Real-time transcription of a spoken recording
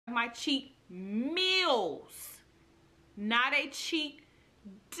my cheat meals, not a cheat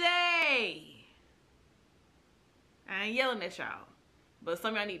day. I ain't yelling at y'all, but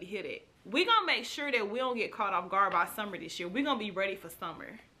some of y'all need to hear that. We gonna make sure that we don't get caught off guard by summer this year. We gonna be ready for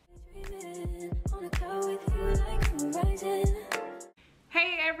summer.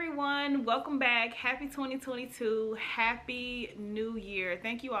 Hey everyone, welcome back. Happy 2022. Happy New Year.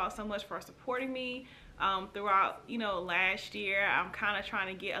 Thank you all so much for supporting me throughout, last year. I'm kind of trying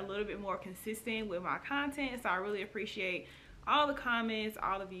to get a little bit more consistent with my content, so I really appreciate all the comments,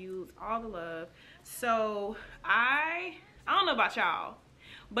 all the views, all the love. So I don't know about y'all,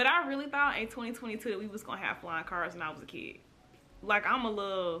 but I really thought in 2022 that we was gonna have flying cars when I was a kid. Like, I'm a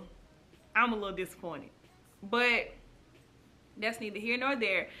little disappointed, but that's neither here nor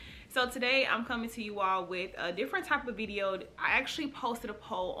there. So today I'm coming to you all with a different type of video. I actually posted a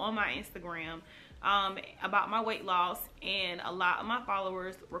poll on my Instagram about my weight loss, and a lot of my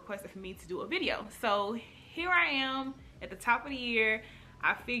followers requested for me to do a video. So here I am at the top of the year.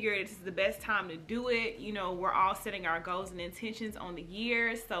 I figured this is the best time to do it. We're all setting our goals and intentions on the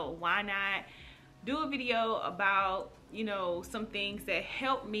year, so why not do a video about some things that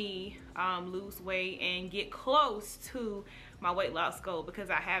help me lose weight and get close to my weight loss goal, because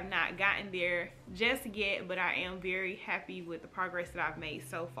I have not gotten there just yet, but I am very happy with the progress that I've made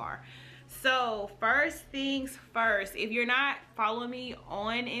so far. So first things first, if you're not following me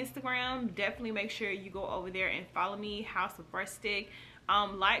on Instagram, definitely make sure you go over there and follow me, House of Rustic.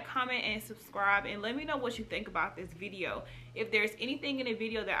 Like, comment, and subscribe, and let me know what you think about this video. If there's anything in the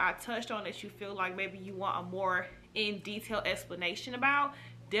video that I touched on that you feel like maybe you want a more in-detail explanation about,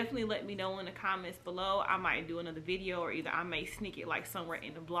 definitely let me know in the comments below. I might do another video, or either I may sneak it like somewhere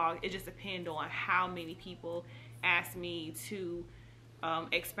in the vlog. It just depends on how many people ask me to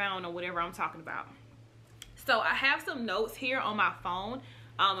expound on whatever I'm talking about. So I have some notes here on my phone.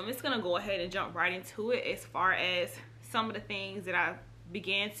 I'm just gonna go ahead and jump right into it as far as some of the things that I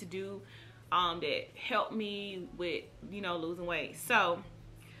began to do that helped me with losing weight. So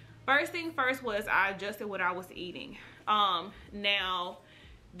first thing first was I adjusted what I was eating. Now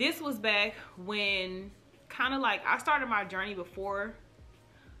this was back when kind of like I started my journey before,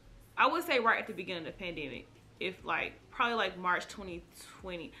 I would say right at the beginning of the pandemic, if probably like March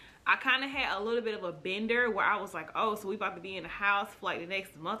 2020. I kind of had a little bit of a bender where I was like, oh, so we about to be in the house for like the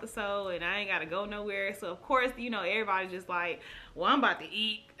next month or so, and I ain't gotta go nowhere. So of course, everybody just like, well, I'm about to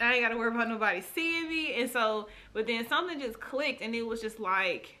eat, I ain't gotta worry about nobody seeing me. And so, but then something just clicked, and it was just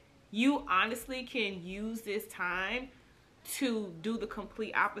like, you honestly can use this time to do the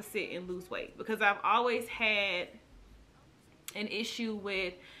complete opposite and lose weight. Because I've always had an issue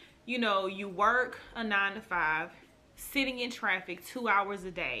with, you work a 9 to 5, sitting in traffic 2 hours a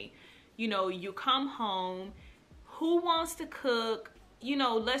day. You come home, who wants to cook?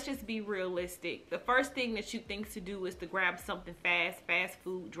 Let's just be realistic. The first thing that you think to do is to grab something fast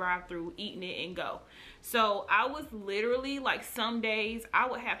food, drive through, eating it and go. So I was literally like, some days I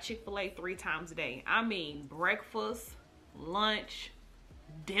would have Chick-fil-A 3 times a day. I mean, breakfast, lunch,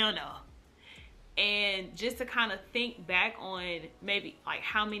 dinner. And just to kind of think back on maybe like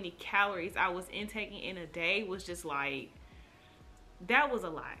how many calories I was intaking in a day was just like, that was a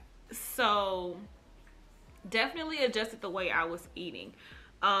lot. So definitely adjusted the way I was eating.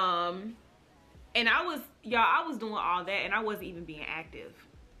 And I was doing all that, and I wasn't even being active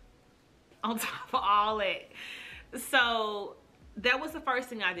on top of all that. So that was the first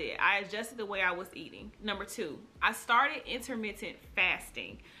thing I did. I adjusted the way I was eating. Number 2, I started intermittent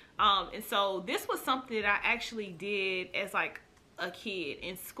fasting. And so this was something that I actually did as like a kid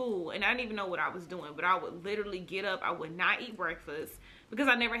in school, and I didn't even know what I was doing, but I would literally get up, I would not eat breakfast because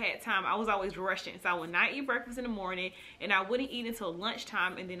I never had time. I was always rushing, so I would not eat breakfast in the morning, and I wouldn't eat until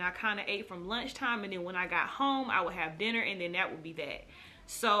lunchtime, and then I kind of ate from lunchtime, and then when I got home I would have dinner, and then that would be that.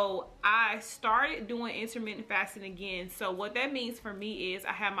 So I started doing intermittent fasting again. So what that means for me is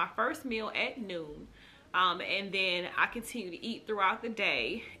I have my first meal at noon, and then I continue to eat throughout the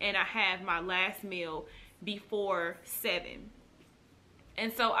day, and I have my last meal before 7.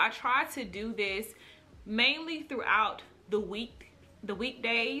 And so I try to do this mainly throughout the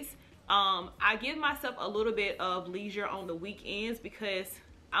weekdays. I give myself a little bit of leisure on the weekends because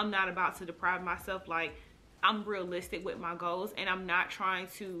I'm not about to deprive myself. Like, I'm realistic with my goals, and I'm not trying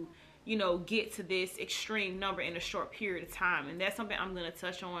to get to this extreme number in a short period of time. And that's something I'm going to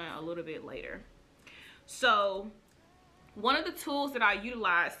touch on a little bit later. So one of the tools that I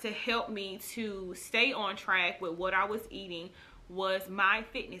utilized to help me to stay on track with what I was eating was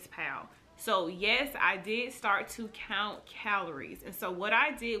MyFitnessPal. So yes, I did start to count calories. And so what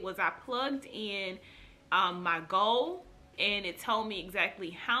I did was I plugged in my goal, and it told me exactly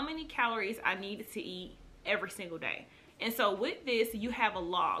how many calories I needed to eat every single day. And so with this, you have a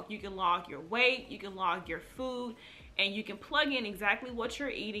log. You can log your weight, you can log your food, and you can plug in exactly what you're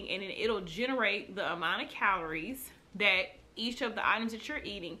eating, and then it'll generate the amount of calories that each of the items that you're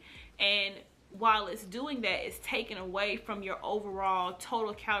eating. And while it's doing that, it's taken away from your overall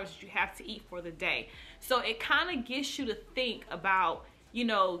total calories that you have to eat for the day. So it kind of gets you to think about, you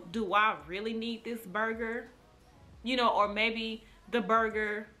know, do I really need this burger? You know, or maybe the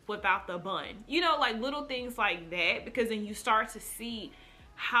burger without the bun. You know, like little things like that, because then you start to see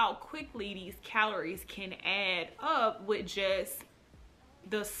how quickly these calories can add up with just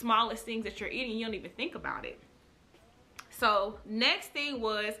the smallest things that you're eating. You don't even think about it. So next thing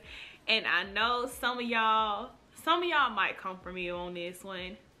was, and I know some of y'all might come for me on this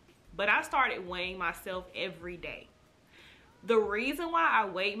one, but I started weighing myself every day. The reason why I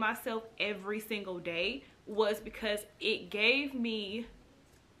weighed myself every single day was because it gave me,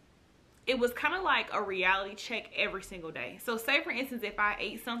 it was kind of like a reality check every single day. So say for instance, if I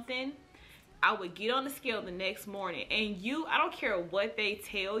ate something, I would get on the scale the next morning, and I don't care what they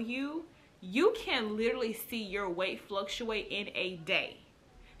tell you, you can literally see your weight fluctuate in a day.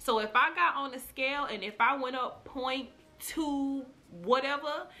 So if I got on the scale and if I went up 0.2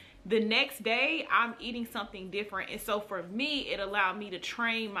 whatever, the next day I'm eating something different. And so for me, it allowed me to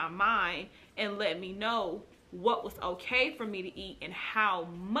train my mind and let me know what was okay for me to eat and how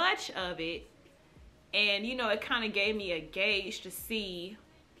much of it. And you know, it kind of gave me a gauge to see,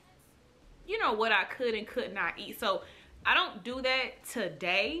 you know, what I could and could not eat. So I don't do that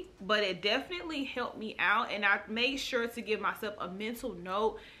today, but it definitely helped me out. And I made sure to give myself a mental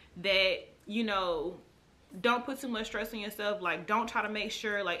note that, you know, don't put too much stress on yourself. Like, don't try to make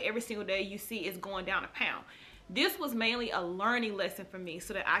sure like every single day you see it's going down a pound. This was mainly a learning lesson for me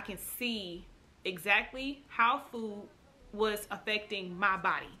so that I can see exactly how food was affecting my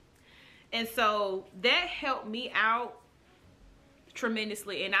body. And so that helped me out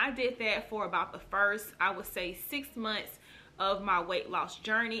tremendously. And I did that for about the first, I would say, 6 months of my weight loss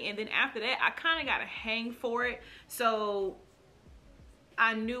journey. And then after that, I kind of got a hang for it. So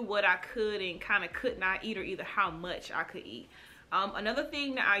I knew what I could and kind of could not eat, or either how much I could eat. Another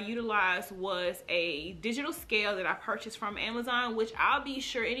thing that I utilized was a digital scale that I purchased from Amazon, which I'll be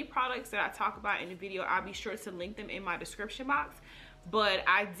sure, any products that I talk about in the video, I'll be sure to link them in my description box. But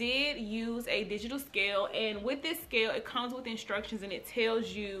I did use a digital scale, and with this scale, it comes with instructions and it tells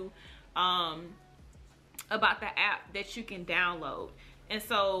you about the app that you can download. And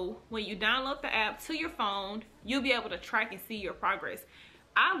so when you download the app to your phone, you'll be able to track and see your progress.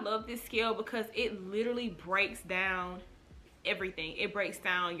 I love this scale because it literally breaks down everything. It breaks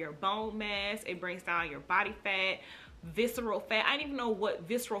down your bone mass, it breaks down your body fat, visceral fat. I didn't even know what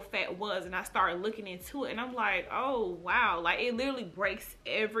visceral fat was, and I started looking into it and I'm like, oh wow, like it literally breaks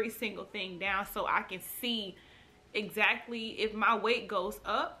every single thing down so I can see exactly if my weight goes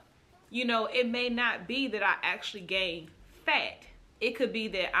up. You know, it may not be that I actually gain fat. It could be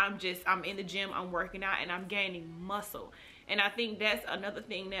that I'm in the gym, I'm working out, and I'm gaining muscle. And I think that's another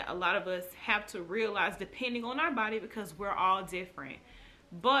thing that a lot of us have to realize, depending on our body, because we're all different.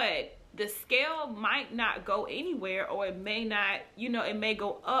 But the scale might not go anywhere, or it may not, you know, it may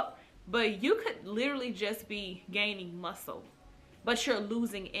go up, but you could literally just be gaining muscle, but you're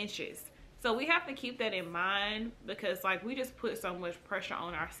losing inches. So we have to keep that in mind, because like we just put so much pressure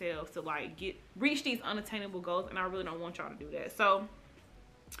on ourselves to like reach these unattainable goals, and I really don't want y'all to do that. So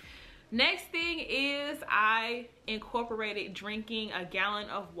next thing is I incorporated drinking a gallon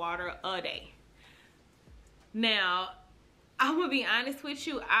of water a day. Now, I'm gonna be honest with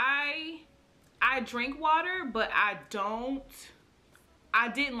you, I drink water, but I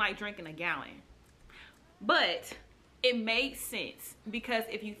didn't like drinking a gallon. But it made sense, because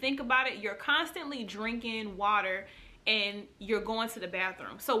if you think about it, you're constantly drinking water and you're going to the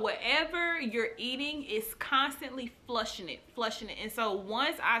bathroom. So whatever you're eating is constantly flushing it. And so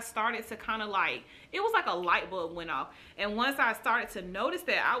once I started to kind of like, it was like a light bulb went off. And once I started to notice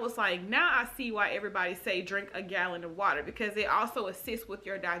that, I was like, now I see why everybody say drink a gallon of water, because it also assists with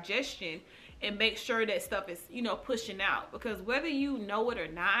your digestion and make sure that stuff is, you know, pushing out. Because whether you know it or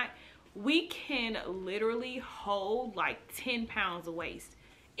not, we can literally hold like 10 pounds of waste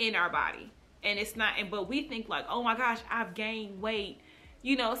in our body. And it's not, but we think like, oh my gosh, I've gained weight,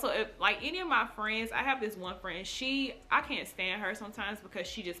 you know. So if like any of my friends, I have this one friend, I can't stand her sometimes because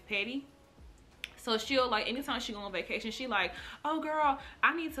she just petty. So she'll like, anytime she go on vacation, she like, oh girl,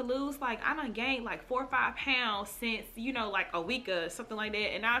 I need to lose, like I done gained like 4 or 5 pounds since, you know, like a week or something like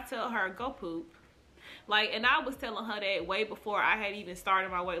that. And I tell her, go poop. Like, and I was telling her that way before I had even started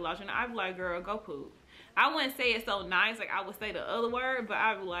my weight loss, and I'd be like, girl, go poop. I wouldn't say it so nice, like I would say the other word, but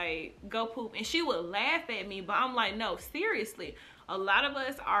I would like, go poop. And she would laugh at me, but I'm like, no, seriously. A lot of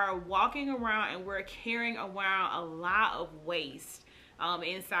us are walking around and we're carrying around a lot of waste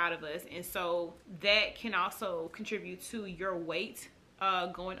inside of us. And so that can also contribute to your weight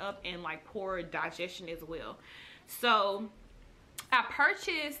going up and like poor digestion as well. So I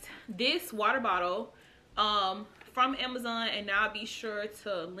purchased this water bottle from Amazon, and now I'll be sure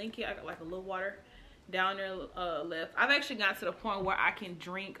to link it. I got like a little water down there left. I've actually got to the point where I can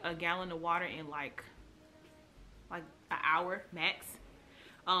drink a gallon of water in like an hour max.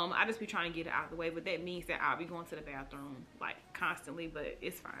 I just be trying to get it out of the way, but that means that I'll be going to the bathroom like constantly, but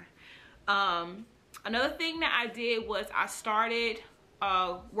it's fine. Another thing that I did was I started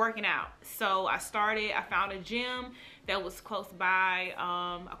working out. So I found a gym that was close by,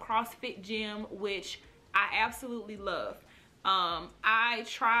 a CrossFit gym, which I absolutely love. I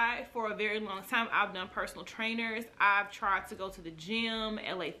tried for a very long time. I've done personal trainers. I've tried to go to the gym,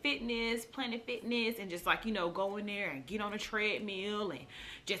 LA Fitness, Planet Fitness, and just like, you know, go in there and get on a treadmill and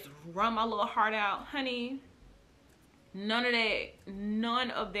just run my little heart out. Honey, none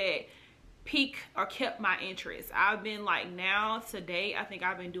of that piqued or kept my interest. I've been like, now today, I think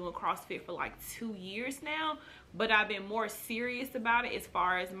I've been doing CrossFit for like 2 years now, but I've been more serious about it as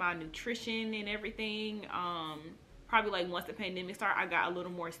far as my nutrition and everything. Probably like once the pandemic started, I got a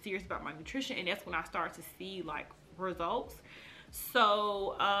little more serious about my nutrition, and that's when I started to see like results.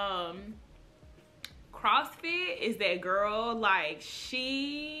 So CrossFit is that girl, like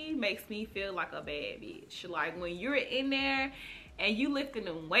she makes me feel like a bad bitch. Like when you're in there and you lifting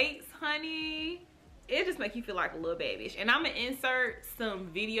them weights, honey, it just makes you feel like a little bad bitch. And I'm gonna insert some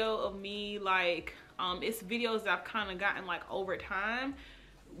video of me, like it's videos that I've kind of gotten like over time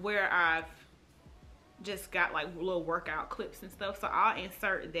where I've just got like little workout clips and stuff, so I'll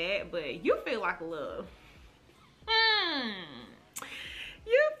insert that. But you feel like a little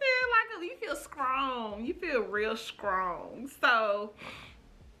you feel strong, you feel real strong. So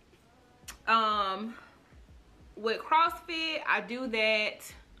with CrossFit, I do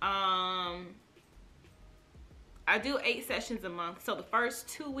that. I do 8 sessions a month. So the first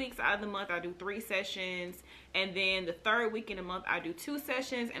 2 weeks out of the month, I do 3 sessions, and then the third week in the month, I do 2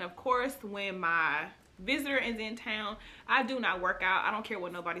 sessions. And of course, when my visitor is in town, I do not work out. I don't care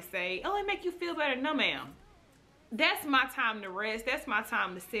what nobody say. Oh, it make you feel better. No, ma'am. That's my time to rest. That's my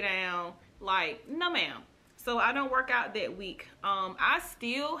time to sit down. Like, no, ma'am. So I don't work out that week. I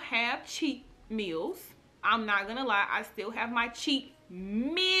still have cheat meals. I'm not gonna lie. I still have my cheat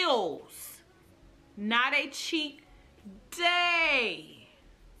meals, not a cheat day.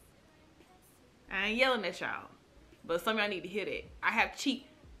 I ain't yelling at y'all, but some of y'all need to hear that. I have cheat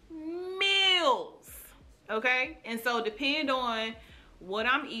meals, okay? And so depending on what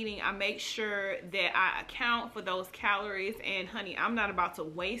I'm eating, I make sure that I account for those calories. And honey, I'm not about to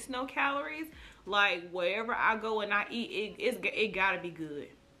waste no calories. Like wherever I go and I eat, it gotta be good.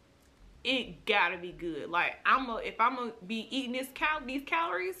 It gotta be good. Like if I'm gonna be eating these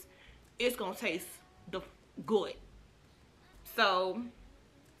calories, it's gonna taste good. So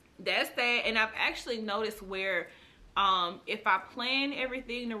that's that. And I've actually noticed where if I plan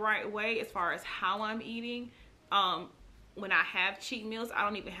everything the right way as far as how I'm eating, when I have cheat meals, I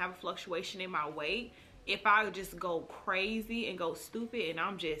don't even have a fluctuation in my weight. If I just go crazy and go stupid and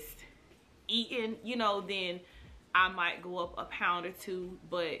I'm just eating, you know, then I might go up a pound or 2,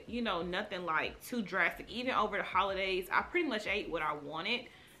 but you know, nothing like too drastic. Even over the holidays, I pretty much ate what I wanted,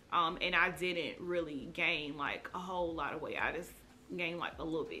 and I didn't really gain like a whole lot of weight. I just gained like a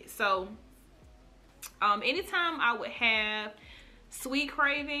little bit. So anytime I would have sweet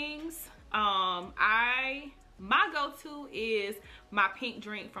cravings, my go-to is my pink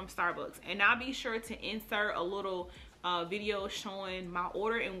drink from Starbucks, and I'll be sure to insert a little video showing my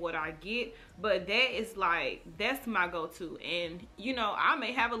order and what I get. But that is like, that's my go-to. And you know, I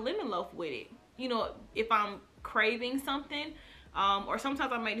may have a lemon loaf with it, you know, if I'm craving something, or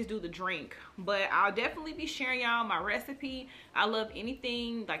sometimes I may just do the drink. But I'll definitely be sharing y'all my recipe. I love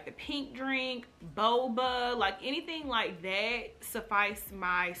anything like the pink drink, boba, like anything like that suffice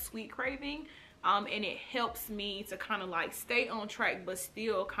my sweet craving. And it helps me to kind of like stay on track, but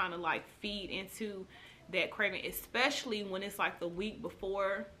still kind of like feed into that craving, especially when it's like the week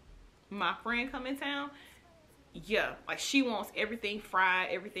before my friend come in town. Yeah, like she wants everything fried,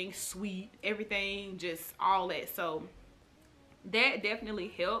 everything sweet, everything, just all that. So that definitely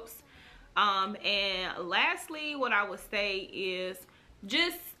helps. And lastly, what I would say is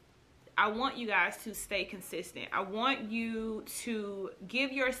just, I want you guys to stay consistent. I want you to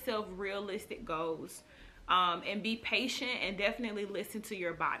give yourself realistic goals, and be patient, and definitely listen to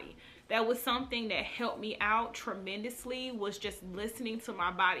your body. that was something that helped me out tremendously, was just listening to my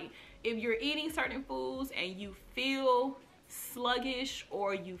body. If you're eating certain foods and you feel sluggish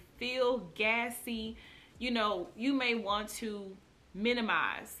or you feel gassy, you know, you may want to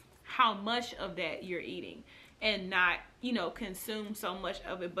minimize how much of that you're eating and not, you know, consume so much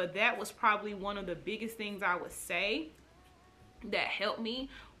of it. But that was probably one of the biggest things I would say that helped me,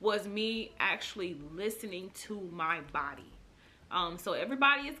 was me actually listening to my body. So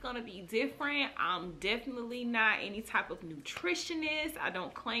everybody is going to be different. I'm definitely not any type of nutritionist. I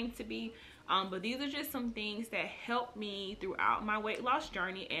don't claim to be. But these are just some things that helped me throughout my weight loss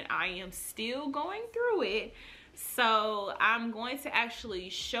journey, and I am still going through it. So I'm going to actually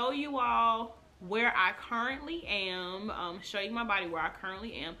show you all where I currently am, show you my body where I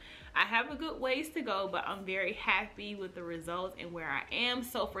currently am. I have a good ways to go, but I'm very happy with the results and where I am.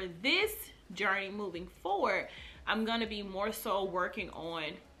 So for this journey moving forward, I'm gonna be more so working on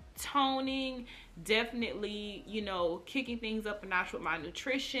toning, definitely, you know, kicking things up a notch with my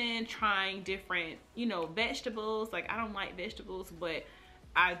nutrition, trying different, you know, vegetables. Like, I don't like vegetables, but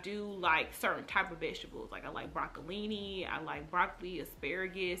I do like certain type of vegetables. Like, I like broccolini, I like broccoli,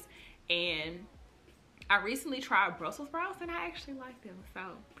 asparagus, and I recently tried Brussels sprouts and I actually like them. So,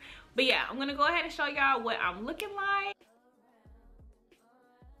 but yeah, I'm gonna go ahead and show y'all what I'm looking like.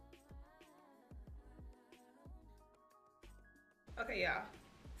 Okay, y'all,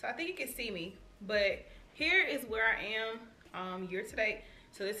 so I think you can see me, but here is where I am year to date.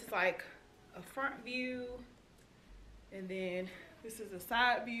 So this is like a front view, and then this is a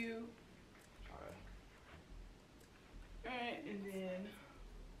side view. Alright, and then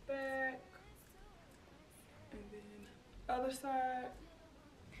back, and then other side.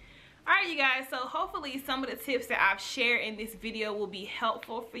 All right, you guys, so hopefully some of the tips that I've shared in this video will be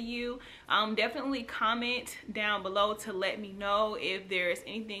helpful for you. Definitely comment down below to let me know if there's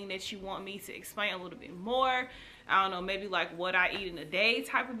anything that you want me to explain a little bit more. I don't know, maybe like what I eat in a day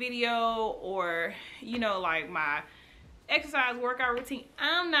type of video, or, you know, like my exercise workout routine.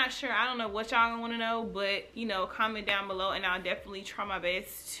 I'm not sure. I don't know what y'all want to know, but, you know, comment down below and I'll definitely try my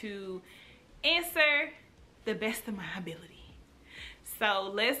best to answer the best of my ability.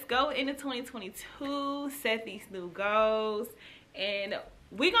 So let's go into 2022, set these new goals, and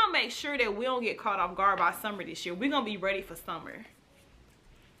we're gonna make sure that we don't get caught off guard by summer this year. We're gonna be ready for summer.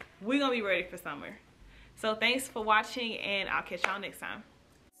 We're gonna be ready for summer. So thanks for watching, and I'll catch y'all next time.